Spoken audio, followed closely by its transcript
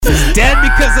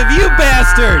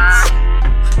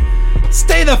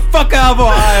the fuck out of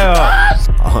Ohio.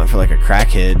 I went for like a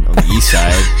crackhead on the east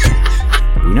side.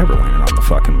 We never landed on the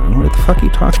fucking moon. What the fuck are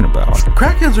you talking about?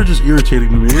 Crackheads are just irritating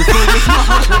to me. It's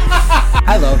like,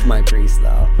 I loved my priest,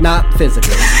 though. Not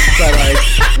physically, but like...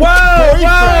 Whoa!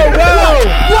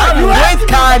 I'm with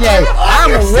Kanye.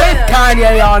 I'm with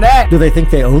Kanye on that. Do they think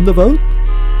they own the vote?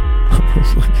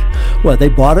 What, they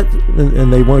bought it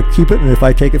and they want to keep it, and if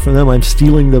I take it from them, I'm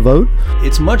stealing the vote?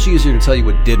 It's much easier to tell you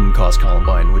what didn't cause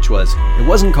Columbine, which was, it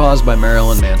wasn't caused by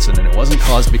Marilyn Manson, and it wasn't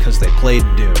caused because they played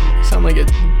Doom. Sound like a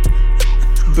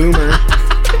boomer.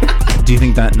 Do you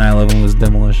think that 9/11 was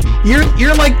demolition?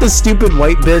 You're like the stupid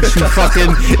white bitch who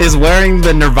fucking is wearing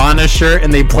the Nirvana shirt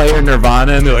and they play her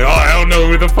Nirvana and they're like, oh, I don't know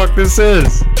who the fuck this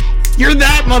is. You're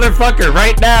that motherfucker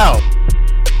right now.